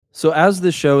So, as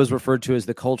this show is referred to as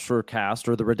the Culture Cast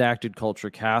or the Redacted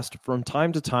Culture Cast, from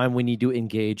time to time we need to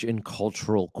engage in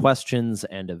cultural questions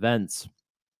and events.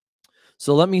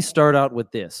 So, let me start out with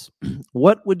this.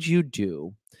 What would you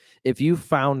do if you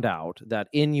found out that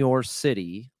in your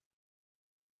city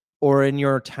or in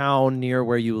your town near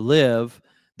where you live,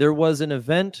 there was an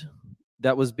event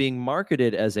that was being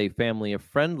marketed as a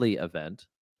family-friendly event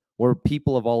where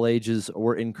people of all ages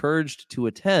were encouraged to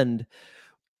attend?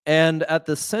 And at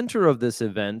the center of this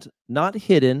event, not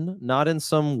hidden, not in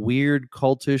some weird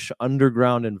cultish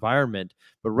underground environment,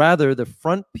 but rather the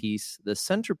front piece, the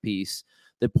centerpiece,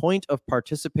 the point of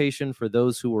participation for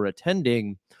those who were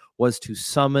attending was to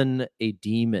summon a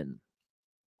demon.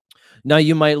 Now,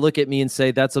 you might look at me and say,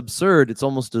 that's absurd. It's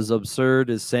almost as absurd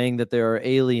as saying that there are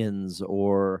aliens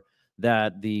or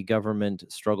that the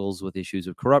government struggles with issues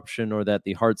of corruption or that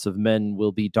the hearts of men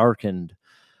will be darkened.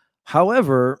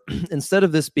 However, instead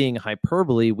of this being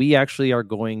hyperbole, we actually are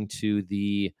going to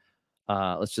the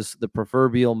the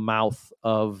proverbial mouth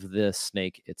of the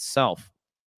snake itself.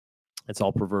 It's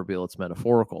all proverbial, it's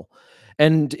metaphorical.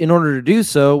 And in order to do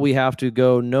so, we have to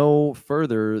go no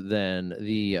further than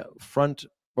the front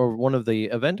or one of the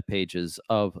event pages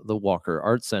of the Walker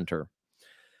Art Center.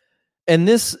 And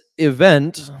this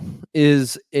event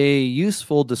is a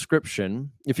useful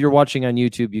description. If you're watching on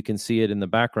YouTube, you can see it in the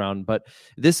background, but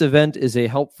this event is a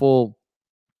helpful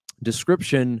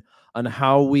description on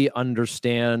how we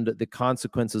understand the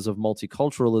consequences of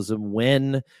multiculturalism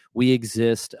when we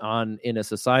exist in a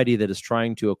society that is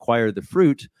trying to acquire the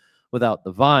fruit without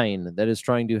the vine, that is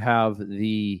trying to have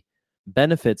the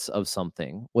benefits of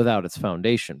something without its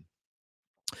foundation.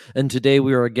 And today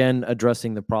we are again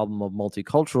addressing the problem of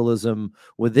multiculturalism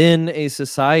within a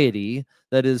society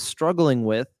that is struggling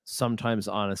with, sometimes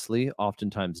honestly,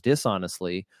 oftentimes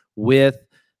dishonestly, with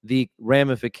the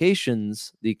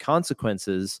ramifications, the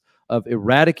consequences of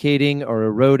eradicating or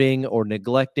eroding or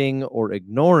neglecting or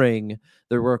ignoring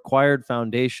the required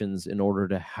foundations in order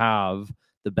to have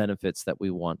the benefits that we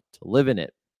want to live in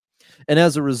it. And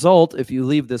as a result, if you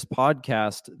leave this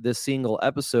podcast, this single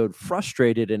episode,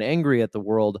 frustrated and angry at the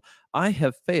world, I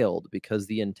have failed, because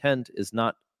the intent is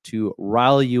not to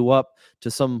rile you up to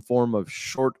some form of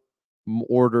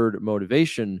short-ordered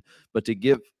motivation, but to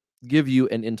give you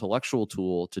an intellectual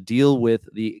tool to deal with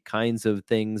the kinds of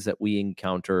things that we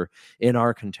encounter in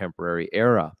our contemporary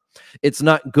era. It's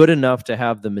not good enough to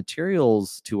have the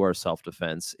materials to our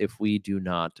self-defense if we do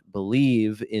not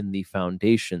believe in the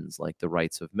foundations like the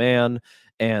rights of man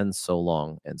and so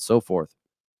long and so forth.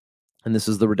 And this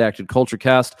is the Redacted Culture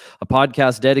Cast, a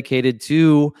podcast dedicated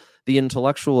to the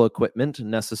intellectual equipment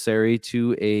necessary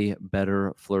to a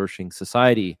better flourishing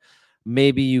society.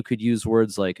 Maybe you could use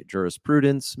words like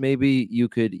jurisprudence. Maybe you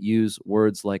could use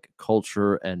words like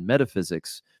culture and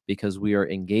metaphysics, because we are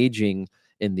engaging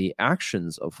in the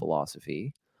actions of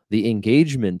philosophy, the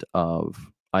engagement of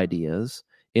ideas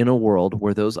in a world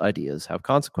where those ideas have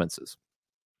consequences.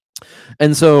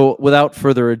 And so, without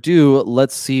further ado,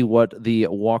 let's see what the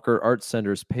Walker Art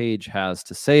Center's page has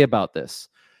to say about this.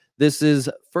 This is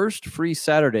First Free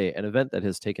Saturday, an event that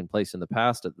has taken place in the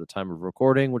past at the time of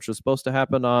recording, which was supposed to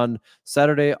happen on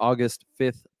Saturday, August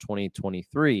 5th,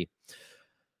 2023.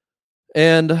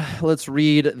 And let's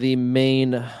read the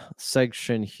main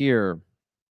section here.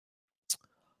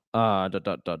 At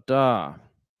August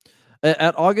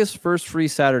 1st Free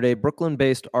Saturday,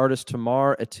 Brooklyn-based artist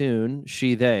Tamar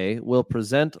Atun, they, will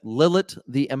present Lilith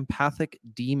the Empathic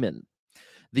Demon.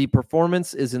 The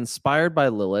performance is inspired by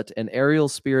Lilith, an aerial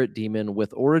spirit demon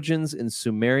with origins in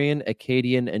Sumerian,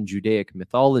 Akkadian, and Judaic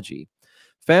mythology.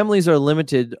 Families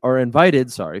are invited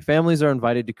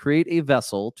to create a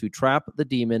vessel to trap the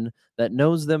demon that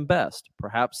knows them best,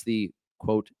 perhaps the,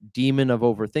 quote, demon of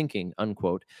overthinking,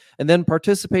 unquote, and then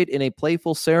participate in a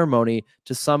playful ceremony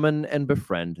to summon and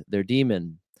befriend their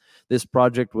demon. This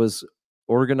project was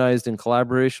organized in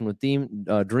collaboration with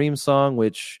Dream Song,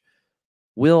 which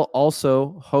will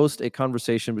also host a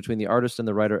conversation between the artist and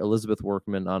the writer Elizabeth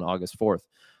Workman on August 4th.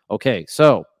 Okay,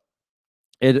 so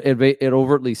it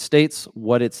overtly states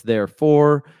what it's there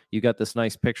for. You got this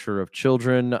nice picture of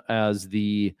children as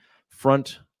the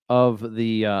front of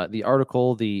the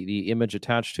article, the image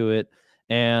attached to it,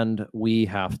 and we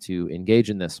have to engage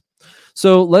in this.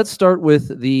 So let's start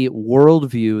with the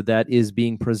worldview that is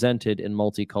being presented in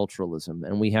multiculturalism,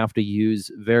 and we have to use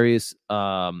various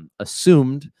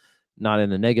assumed, not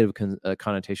in a negative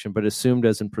connotation, but assumed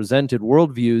as in presented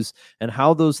worldviews and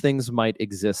how those things might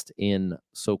exist in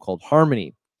so-called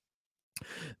harmony.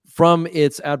 From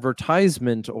its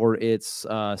advertisement or its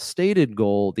stated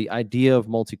goal, the idea of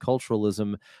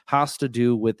multiculturalism has to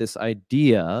do with this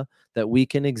idea that we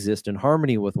can exist in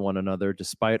harmony with one another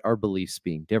despite our beliefs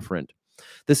being different.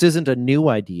 This isn't a new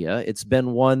idea. It's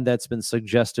been one that's been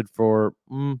suggested for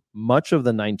much of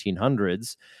the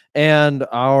 1900s, and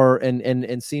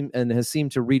has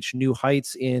seemed to reach new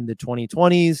heights in the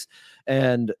 2020s.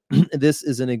 And this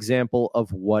is an example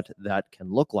of what that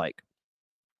can look like.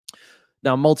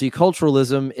 Now,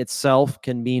 multiculturalism itself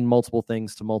can mean multiple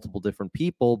things to multiple different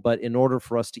people, but in order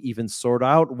for us to even sort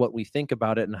out what we think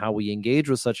about it and how we engage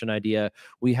with such an idea,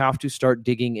 we have to start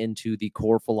digging into the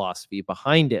core philosophy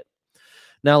behind it.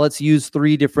 Now, let's use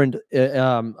three different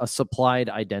supplied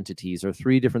identities, or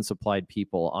three different supplied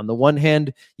people. On the one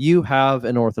hand, you have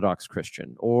an Orthodox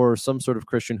Christian or some sort of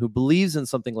Christian who believes in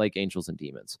something like angels and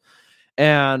demons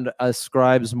and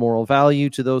ascribes moral value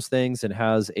to those things and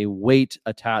has a weight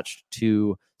attached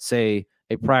to, say,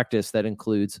 a practice that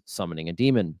includes summoning a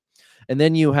demon. And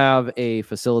then you have a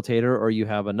facilitator, or you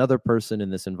have another person in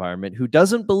this environment who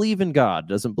doesn't believe in God,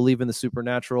 doesn't believe in the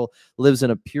supernatural, lives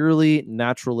in a purely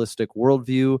naturalistic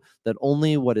worldview that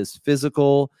only what is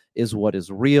physical is what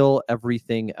is real.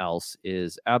 Everything else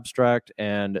is abstract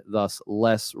and thus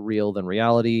less real than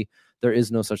reality. There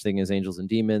is no such thing as angels and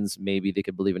demons. Maybe they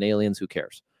could believe in aliens. Who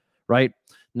cares? Right?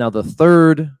 Now, the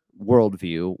third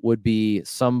worldview would be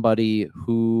somebody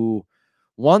who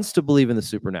wants to believe in the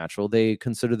supernatural. They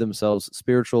consider themselves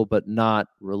spiritual but not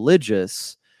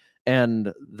religious.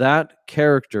 And that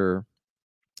character,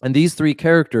 and these three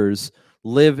characters,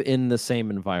 live in the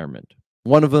same environment.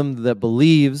 One of them that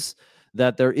believes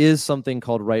that there is something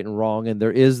called right and wrong, and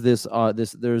there is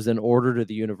there's an order to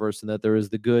the universe, and that there is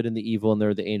the good and the evil, and there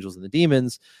are the angels and the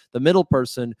demons. The middle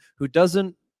person, who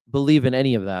doesn't believe in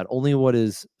any of that, only what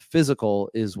is physical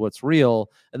is what's real.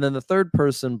 And then the third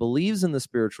person believes in the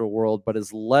spiritual world, but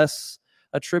is less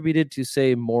attributed to,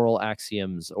 say, moral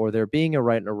axioms or there being a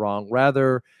right and a wrong.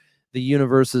 Rather, the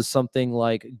universe is something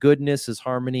like goodness is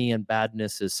harmony and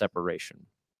badness is separation.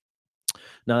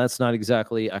 Now, that's not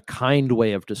exactly a kind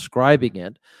way of describing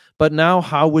it, but now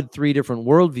how would three different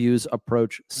worldviews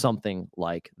approach something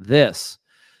like this?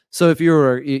 So if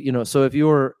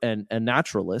you're, a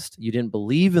naturalist, you didn't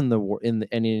believe in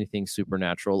anything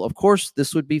supernatural. Of course,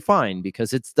 this would be fine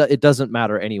because it doesn't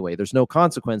matter anyway. There's no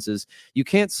consequences. You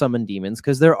can't summon demons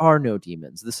because there are no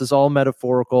demons. This is all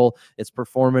metaphorical. It's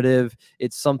performative.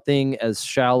 It's something as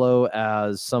shallow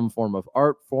as some form of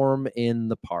art form in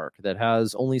the park that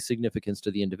has only significance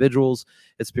to the individuals.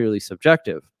 It's purely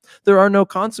subjective. There are no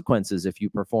consequences if you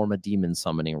perform a demon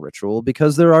summoning ritual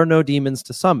because there are no demons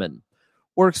to summon.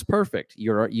 Works perfect.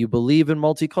 You believe in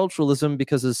multiculturalism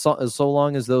because as so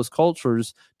long as those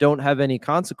cultures don't have any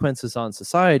consequences on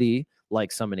society,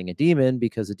 like summoning a demon,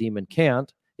 because a demon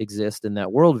can't exist in that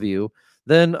worldview,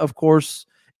 then of course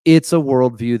it's a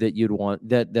worldview that you'd want.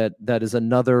 That is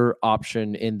another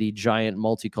option in the giant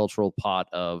multicultural pot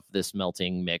of this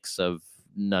melting mix of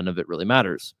none of it really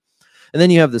matters. And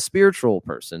then you have the spiritual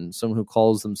person, someone who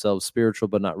calls themselves spiritual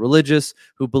but not religious,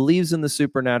 who believes in the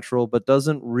supernatural but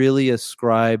doesn't really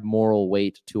ascribe moral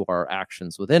weight to our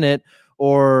actions within it,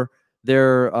 or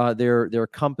their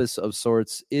compass of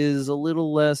sorts is a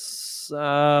little less,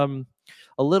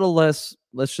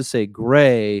 let's just say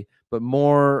gray, but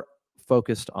more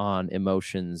focused on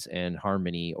emotions and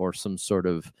harmony or some sort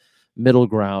of middle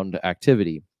ground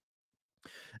activity.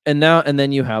 And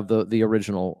then you have the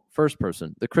original first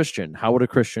person, the Christian. How would a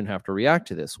Christian have to react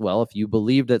to this? Well, if you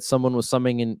believe that someone was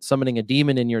summoning a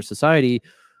demon in your society,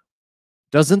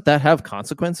 doesn't that have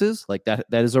consequences? Like that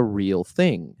is a real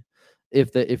thing.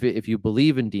 If you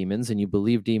believe in demons and you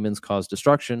believe demons cause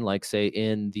destruction, like say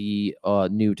in the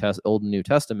Old and New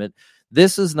Testament,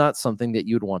 this is not something that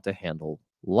you'd want to handle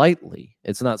lightly.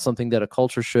 It's not something that a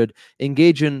culture should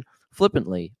engage in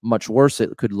flippantly. Much worse,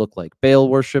 it could look like Baal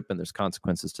worship, and there's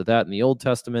consequences to that in the Old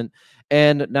Testament.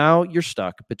 And now you're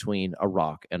stuck between a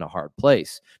rock and a hard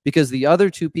place because the other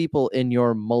two people in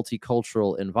your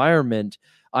multicultural environment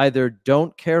either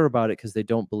don't care about it because they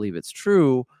don't believe it's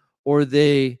true, or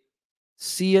they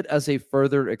see it as a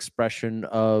further expression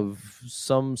of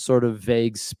some sort of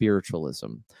vague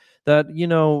spiritualism. That,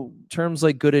 terms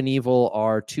like good and evil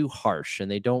are too harsh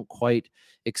and they don't quite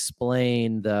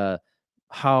explain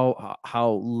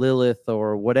how Lilith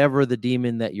or whatever the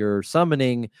demon that you're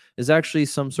summoning is actually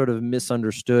some sort of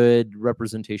misunderstood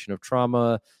representation of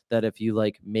trauma, that if you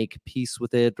make peace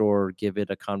with it or give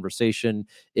it a conversation,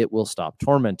 it will stop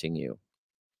tormenting you.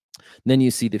 Then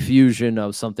you see the fusion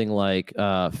of something like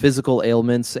physical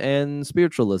ailments and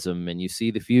spiritualism, and you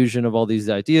see the fusion of all these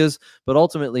ideas, but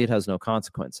ultimately it has no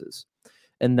consequences.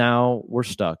 And now we're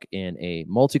stuck in a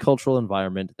multicultural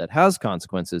environment that has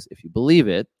consequences if you believe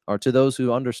it, or to those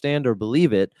who understand or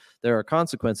believe it, there are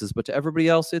consequences, but to everybody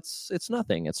else, it's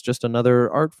nothing. It's just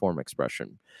another art form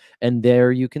expression. And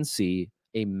there you can see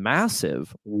a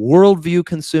massive worldview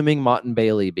consuming Mott and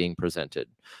Bailey being presented.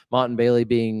 Mott and Bailey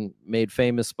being made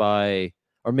famous by,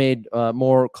 or made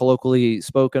more colloquially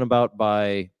spoken about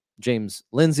by James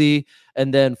Lindsay,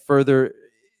 and then further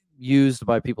used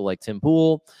by people like Tim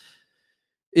Pool,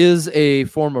 is a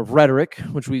form of rhetoric,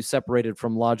 which we've separated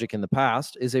from logic in the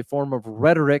past, is a form of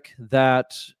rhetoric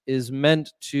that is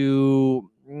meant to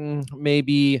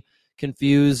maybe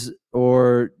confuse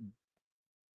or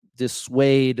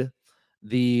dissuade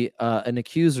an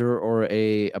accuser or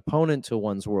a opponent to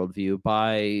one's worldview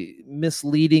by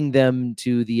misleading them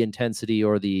to the intensity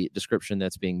or the description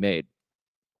that's being made.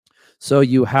 So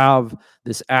you have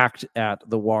this act at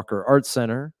the Walker Arts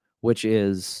Center, which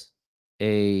is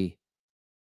a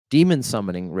demon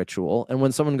summoning ritual. And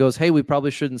when someone goes, hey, we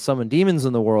probably shouldn't summon demons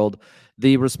in the world,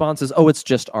 the response is, oh, it's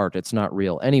just art. It's not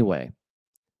real anyway.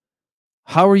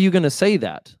 How are you going to say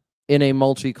that in a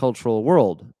multicultural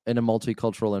world, in a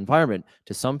multicultural environment?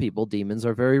 To some people, demons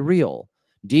are very real.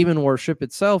 Demon worship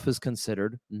itself is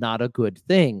considered not a good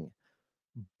thing.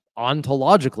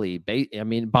 Ontologically,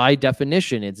 by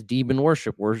definition, it's demon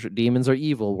worship. Demons are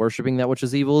evil. Worshiping that which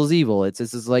is evil is evil.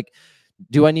 It's like,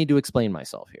 do I need to explain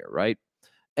myself here, right?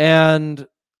 And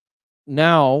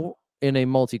now, in a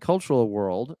multicultural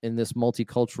world, in this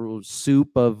multicultural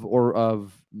soup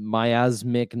of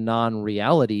miasmic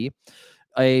non-reality,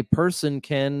 a person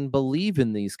can believe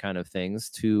in these kind of things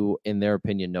to, in their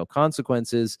opinion, no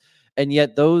consequences, and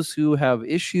yet those who have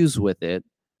issues with it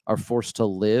are forced to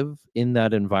live in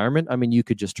that environment. I mean, you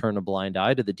could just turn a blind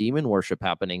eye to the demon worship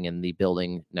happening in the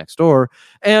building next door.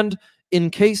 And in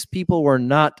case people were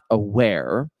not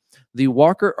aware, the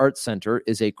Walker Arts Center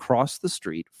is across the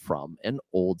street from an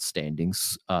old standing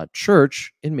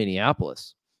church in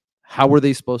Minneapolis. How are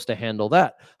they supposed to handle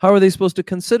that? How are they supposed to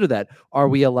consider that? Are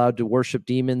we allowed to worship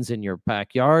demons in your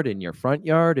backyard, in your front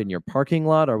yard, in your parking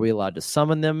lot? Are we allowed to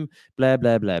summon them? Blah,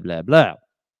 blah, blah, blah, blah.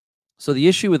 So the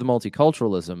issue with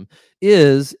multiculturalism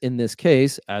is, in this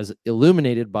case, as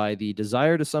illuminated by the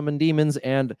desire to summon demons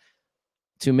and,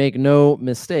 to make no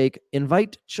mistake,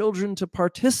 invite children to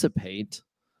participate,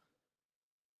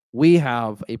 we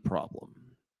have a problem.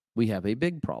 We have a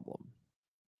big problem.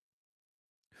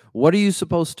 What are you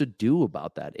supposed to do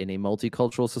about that in a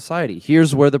multicultural society?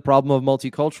 Here's where the problem of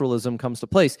multiculturalism comes to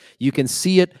place. You can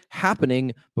see it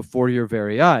happening before your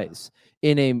very eyes.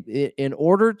 In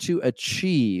order to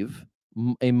achieve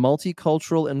a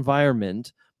multicultural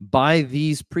environment by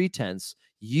these pretense,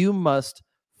 you must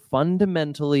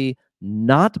fundamentally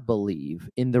not believe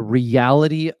in the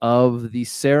reality of the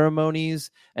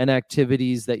ceremonies and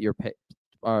activities that you're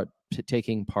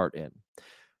taking part in.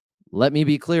 Let me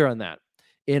be clear on that.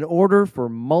 In order for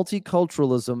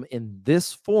multiculturalism in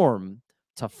this form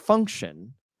to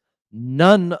function,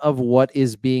 none of what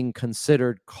is being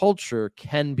considered culture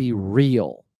can be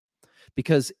real.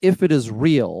 Because if it is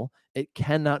real, it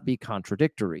cannot be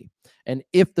contradictory. And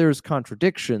if there's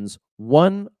contradictions,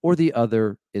 one or the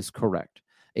other is correct.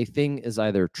 A thing is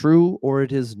either true or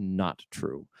it is not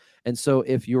true. And so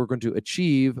if you're going to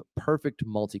achieve perfect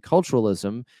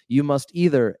multiculturalism, you must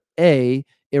either A,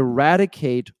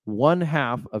 eradicate one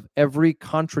half of every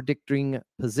contradicting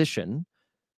position,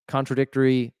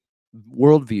 contradictory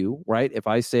worldview, right? If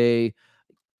I say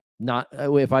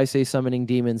summoning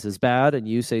demons is bad and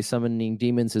you say summoning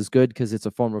demons is good because it's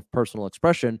a form of personal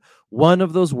expression, one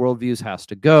of those worldviews has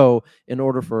to go in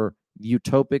order for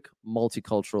utopic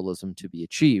multiculturalism to be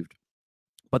achieved.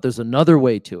 But there's another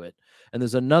way to it, and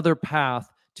there's another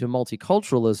path to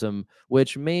multiculturalism,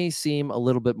 which may seem a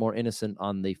little bit more innocent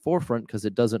on the forefront because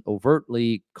it doesn't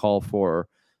overtly call for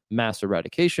mass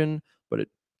eradication, but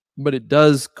it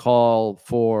does call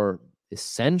for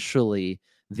essentially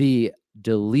the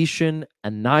deletion,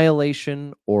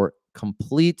 annihilation, or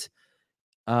complete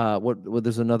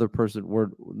there's another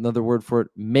word for it,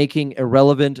 making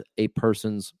irrelevant a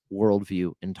person's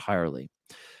worldview entirely.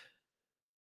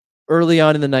 Early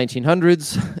on in the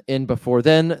 1900s and before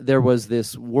then, there was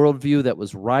this worldview that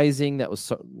was rising, that was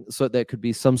so that could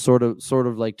be some sort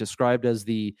of like described as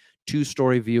the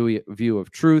two-story view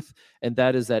of truth, and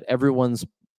that is that everyone's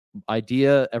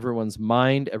idea, everyone's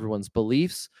mind, everyone's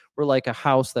beliefs were like a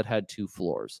house that had two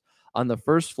floors. On the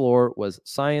first floor was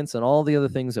science and all the other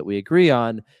things that we agree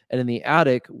on, and in the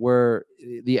attic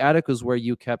was where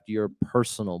you kept your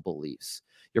personal beliefs.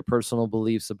 Your personal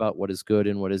beliefs about what is good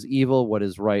and what is evil, what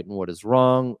is right and what is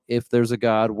wrong, if there's a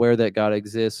God, where that God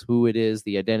exists, who it is,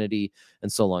 the identity,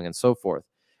 and so on and so forth.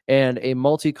 And a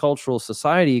multicultural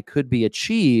society could be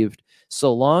achieved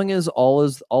so long as all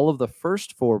of the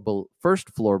first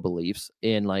floor beliefs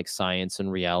in like science and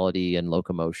reality and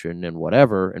locomotion and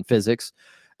whatever and physics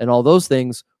and all those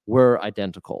things were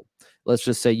identical. Let's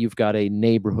just say you've got a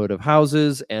neighborhood of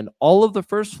houses and all of the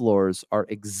first floors are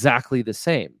exactly the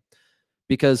same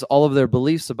because all of their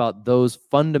beliefs about those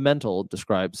fundamental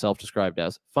self-described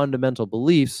as fundamental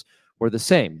beliefs were the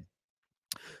same.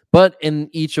 But in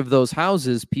each of those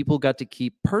houses, people got to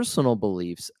keep personal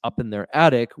beliefs up in their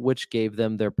attic, which gave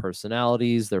them their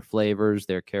personalities, their flavors,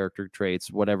 their character traits,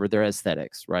 whatever, their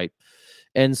aesthetics, right?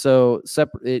 And so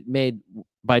it made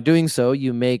by doing so,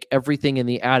 you make everything in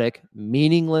the attic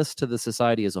meaningless to the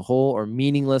society as a whole, or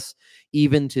meaningless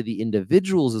even to the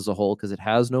individuals as a whole, because it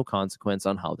has no consequence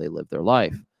on how they live their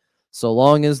life. So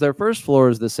long as their first floor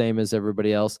is the same as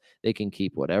everybody else, they can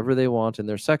keep whatever they want in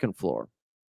their second floor.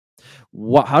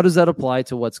 How does that apply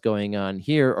to what's going on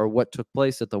here or what took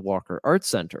place at the Walker Arts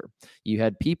Center? You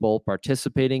had people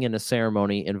participating in a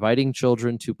ceremony, inviting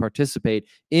children to participate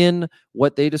in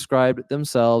what they described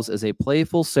themselves as a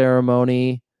playful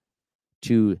ceremony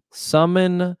to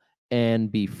summon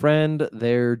and befriend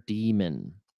their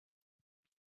demon.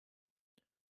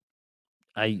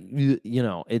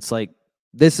 It's like,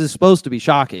 this is supposed to be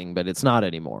shocking, but it's not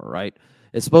anymore, right?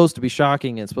 It's supposed to be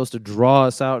shocking and it's supposed to draw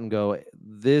us out and go,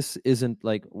 this isn't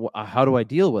like, how do I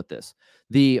deal with this?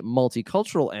 The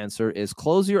multicultural answer is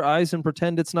close your eyes and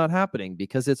pretend it's not happening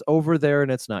because it's over there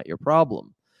and it's not your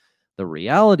problem. The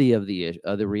reality of the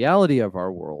reality of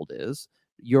our world is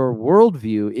your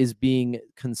worldview is being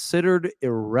considered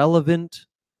irrelevant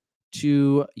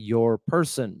to your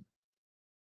person.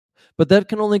 But that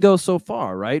can only go so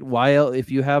far, right? While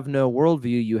if you have no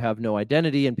worldview, you have no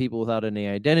identity, and people without any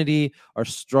identity are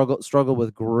struggle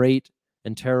with great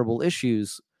and terrible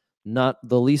issues, not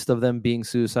the least of them being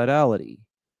suicidality.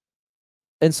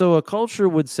 And so a culture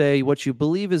would say what you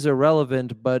believe is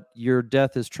irrelevant, but your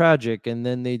death is tragic, and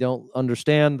then they don't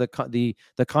understand the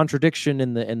contradiction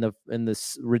in the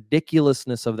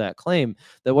ridiculousness of that claim,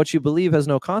 that what you believe has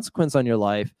no consequence on your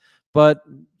life, but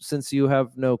since you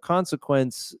have no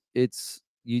consequence, it's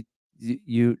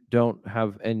you don't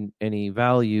have any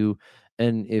value,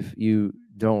 and if you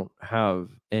don't have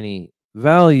any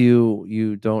value,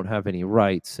 you don't have any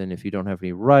rights, and if you don't have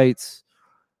any rights,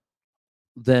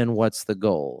 then what's the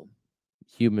goal?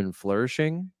 Human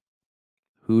flourishing?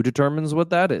 Who determines what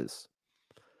that is?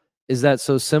 Is that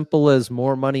so simple as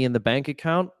more money in the bank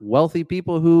account? Wealthy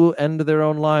people who end their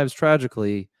own lives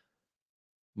tragically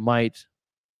might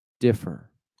differ.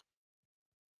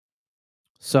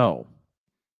 So,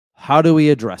 how do we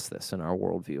address this in our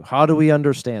worldview? How do we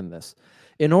understand this?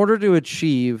 In order to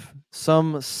achieve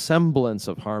some semblance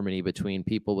of harmony between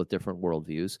people with different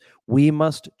worldviews, we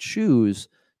must choose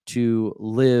to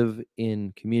live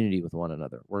in community with one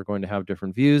another. We're going to have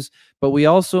different views, but we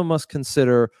also must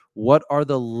consider what are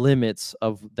the limits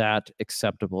of that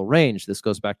acceptable range. This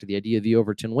goes back to the idea of the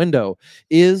Overton window.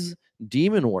 Is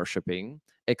demon worshiping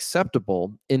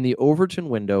acceptable in the Overton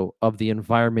window of the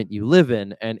environment you live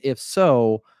in? And if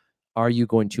so, are you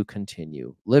going to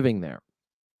continue living there?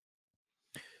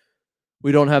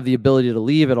 We don't have the ability to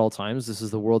leave at all times. This is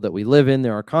the world that we live in.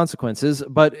 There are consequences,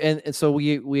 but and so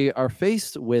we are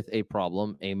faced with a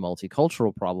problem, a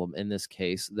multicultural problem in this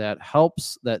case, that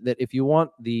helps that if you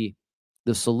want the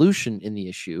solution in the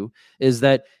issue is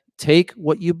that take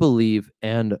what you believe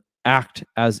and act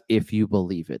as if you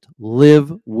believe it.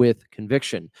 Live with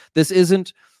conviction. This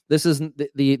isn't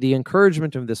the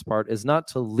encouragement of this part is not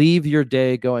to leave your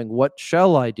day going, what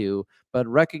shall I do? But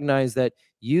recognize that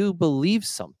you believe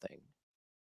something.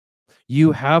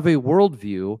 You have a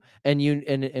worldview, and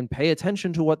and pay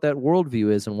attention to what that worldview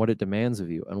is and what it demands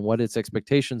of you and what its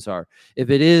expectations are. If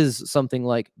it is something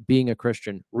like being a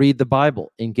Christian, read the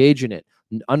Bible, engage in it,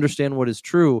 understand what is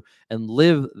true, and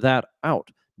live that out.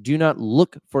 Do not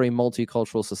look for a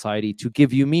multicultural society to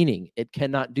give you meaning. It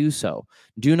cannot do so.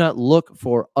 Do not look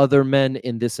for other men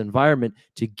in this environment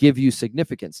to give you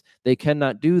significance. They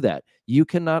cannot do that. You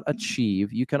cannot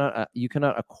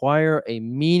acquire a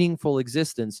meaningful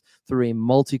existence through a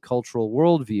multicultural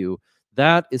worldview.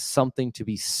 That is something to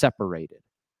be separated.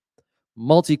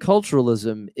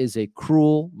 Multiculturalism is a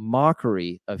cruel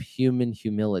mockery of human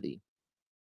humility,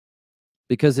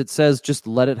 because it says just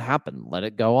let it happen, let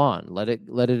it go on, let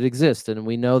it exist. And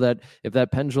we know that if that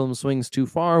pendulum swings too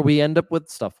far, we end up with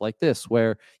stuff like this,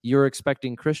 where you're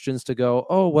expecting Christians to go,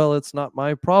 oh, well, it's not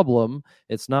my problem,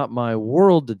 it's not my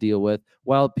world to deal with,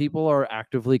 while people are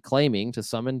actively claiming to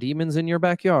summon demons in your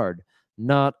backyard.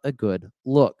 Not a good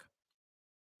look.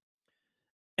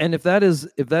 And if that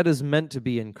is meant to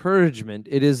be encouragement,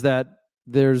 it is that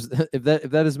there's if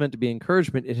that is meant to be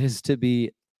encouragement, it is to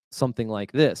be something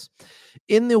like this.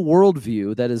 In the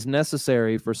worldview that is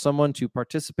necessary for someone to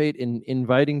participate in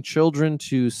inviting children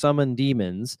to summon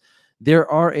demons,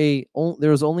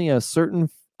 there's only a certain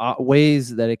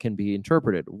ways that it can be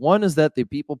interpreted. One is that the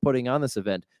people putting on this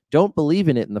event don't believe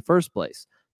in it in the first place.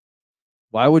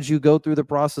 Why would you go through the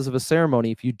process of a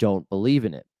ceremony if you don't believe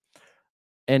in it?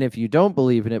 And if you don't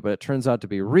believe in it, but it turns out to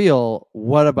be real,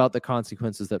 what about the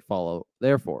consequences that follow?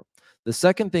 Therefore, the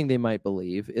second thing they might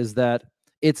believe is that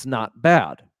it's not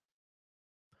bad.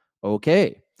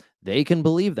 Okay, they can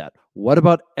believe that. What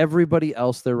about everybody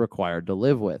else they're required to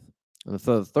live with? And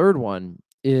the third one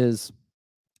is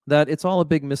that it's all a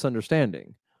big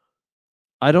misunderstanding.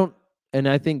 I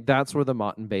think that's where the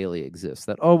Mott and Bailey exists.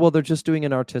 That, oh, well, they're just doing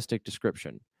an artistic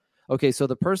description. Okay, so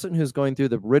the person who's going through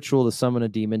the ritual to summon a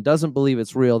demon doesn't believe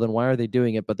it's real, then why are they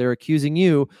doing it? But they're accusing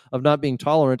you of not being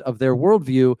tolerant of their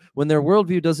worldview when their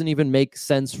worldview doesn't even make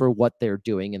sense for what they're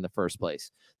doing in the first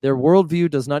place. Their worldview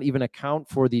does not even account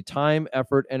for the time,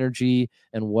 effort, energy,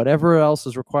 and whatever else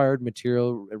is required,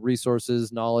 material,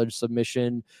 resources, knowledge,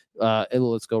 submission.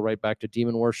 Let's go right back to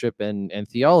demon worship and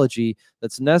theology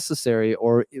that's necessary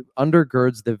or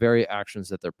undergirds the very actions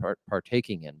that they're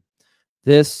partaking in.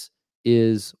 This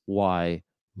is why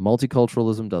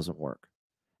multiculturalism doesn't work.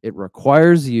 It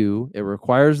requires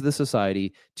the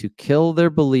society to kill their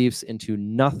beliefs into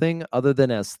nothing other than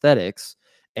aesthetics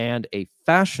and a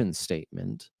fashion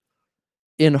statement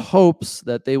in hopes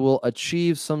that they will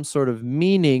achieve some sort of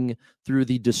meaning through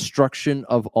the destruction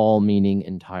of all meaning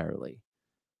entirely.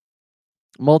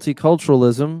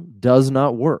 Multiculturalism does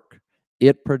not work.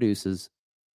 It produces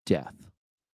death.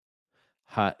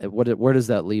 Where does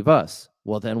that leave us?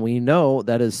 Well, then we know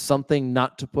that is something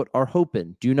not to put our hope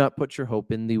in. Do not put your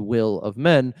hope in the will of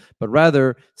men, but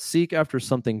rather seek after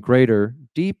something greater,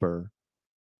 deeper,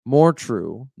 more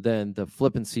true than the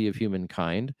flippancy of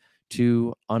humankind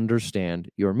to understand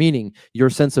your meaning.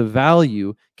 Your sense of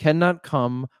value cannot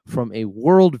come from a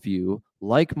worldview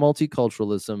like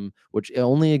multiculturalism, which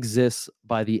only exists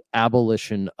by the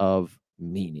abolition of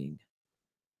meaning.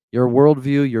 Your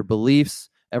worldview, your beliefs,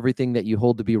 everything that you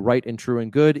hold to be right and true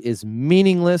and good is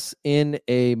meaningless in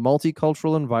a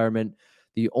multicultural environment.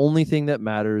 The only thing that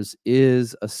matters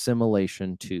is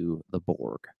assimilation to the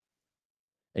Borg.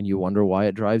 And you wonder why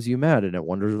it drives you mad, and it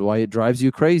wonders why it drives you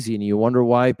crazy, and you wonder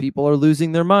why people are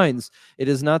losing their minds. It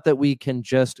is not that we can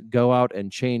just go out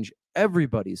and change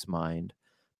everybody's mind,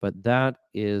 but that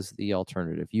is the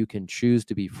alternative. You can choose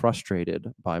to be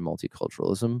frustrated by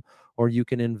multiculturalism, or you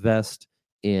can invest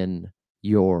in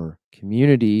your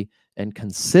community and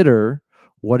consider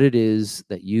what it is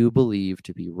that you believe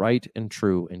to be right and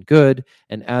true and good.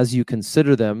 And as you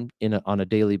consider them on a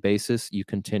daily basis, you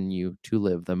continue to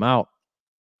live them out.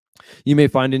 You may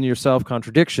find in yourself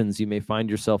contradictions. You may find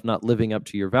yourself not living up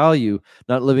to your value,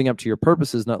 not living up to your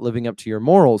purposes, not living up to your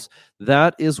morals.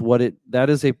 That is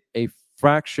a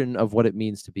fraction of what it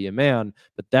means to be a man,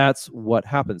 but that's what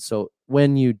happens. So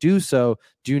when you do so,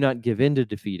 do not give in to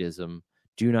defeatism.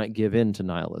 Do not give in to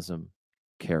nihilism.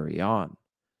 Carry on.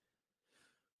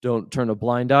 Don't turn a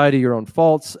blind eye to your own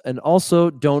faults, and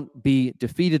also don't be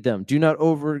defeated them. Do not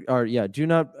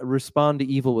respond to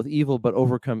evil with evil, but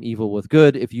overcome evil with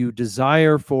good. If you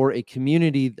desire for a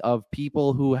community of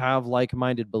people who have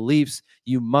like-minded beliefs,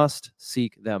 you must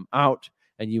seek them out,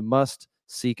 and you must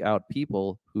seek out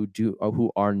people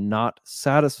who are not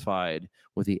satisfied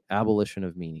with the abolition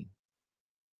of meaning.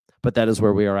 But that is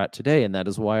where we are at today, and that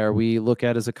is why we look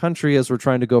at as a country as we're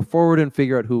trying to go forward and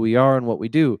figure out who we are and what we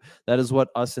do. That is what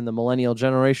us in the millennial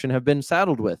generation have been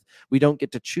saddled with. We don't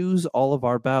get to choose all of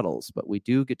our battles, but we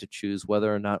do get to choose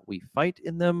whether or not we fight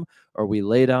in them or we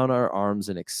lay down our arms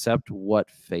and accept what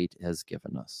fate has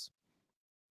given us.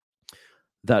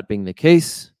 That being the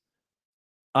case,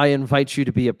 I invite you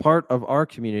to be a part of our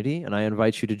community, and I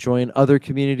invite you to join other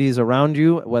communities around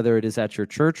you, whether it is at your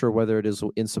church or whether it is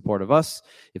in support of us.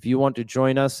 If you want to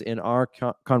join us in our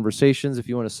conversations, if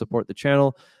you want to support the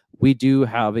channel, we do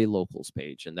have a locals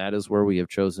page, and that is where we have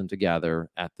chosen to gather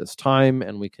at this time,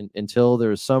 and we can, until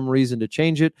there is some reason to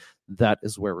change it, that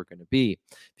is where we're going to be.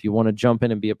 If you want to jump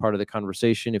in and be a part of the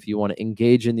conversation, if you want to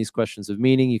engage in these questions of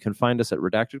meaning, you can find us at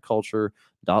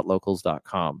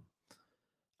redactedculture.locals.com.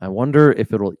 I wonder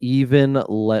if it'll even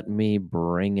let me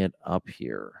bring it up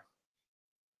here.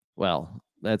 Well,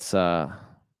 that's, I'm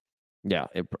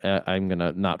going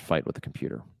to not fight with the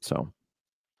computer. So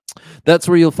that's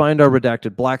where you'll find our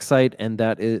redacted black site. And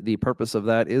that is the purpose of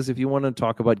that is if you want to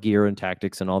talk about gear and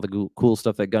tactics and all the cool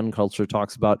stuff that gun culture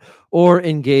talks about, or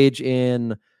engage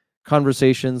in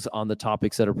conversations on the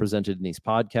topics that are presented in these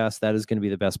podcasts. That is going to be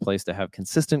the best place to have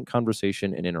consistent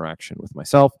conversation and interaction with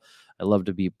myself. I love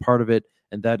to be part of it.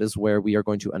 And that is where we are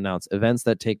going to announce events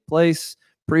that take place,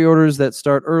 pre-orders that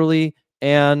start early,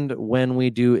 and when we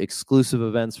do exclusive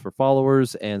events for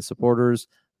followers and supporters,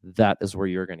 that is where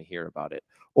you're going to hear about it.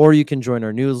 Or you can join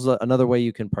our newsletter. Another way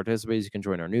you can participate is you can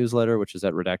join our newsletter, which is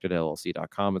at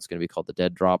redactedllc.com. It's going to be called the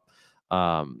Dead Drop.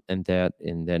 And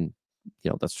then,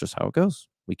 that's just how it goes.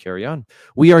 We carry on.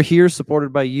 We are here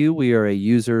supported by you. We are a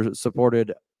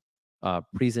user-supported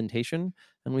presentation,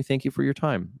 and we thank you for your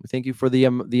time. We thank you for the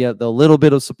little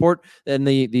bit of support and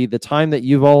the time that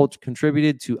you've all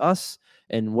contributed to us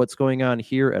and what's going on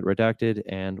here at Redacted.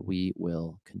 And we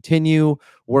will continue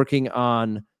working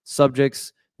on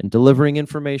subjects and delivering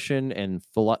information and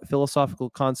philosophical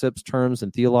concepts, terms,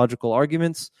 and theological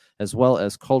arguments, as well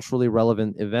as culturally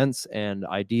relevant events and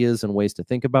ideas and ways to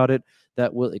think about it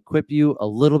that will equip you a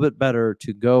little bit better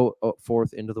to go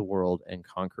forth into the world and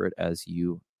conquer it as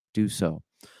you do so.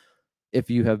 If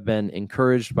you have been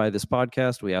encouraged by this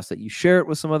podcast, we ask that you share it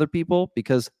with some other people,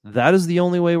 because that is the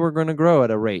only way we're going to grow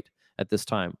at a rate at this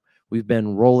time. We've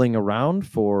been rolling around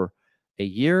for a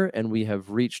year, and we have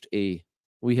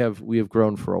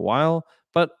grown for a while,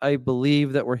 but I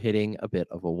believe that we're hitting a bit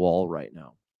of a wall right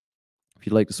now. If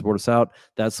you'd like to support us out,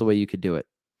 that's the way you could do it.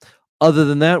 Other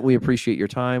than that, we appreciate your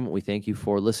time. We thank you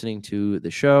for listening to the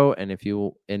show. And I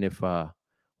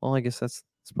guess that's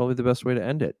probably the best way to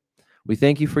end it. We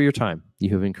thank you for your time. You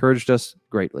have encouraged us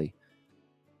greatly.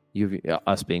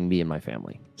 Us being me and my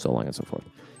family, so long and so forth.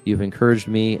 You've encouraged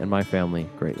me and my family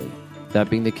greatly. That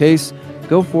being the case,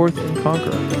 go forth and conquer.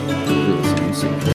 We will see you soon.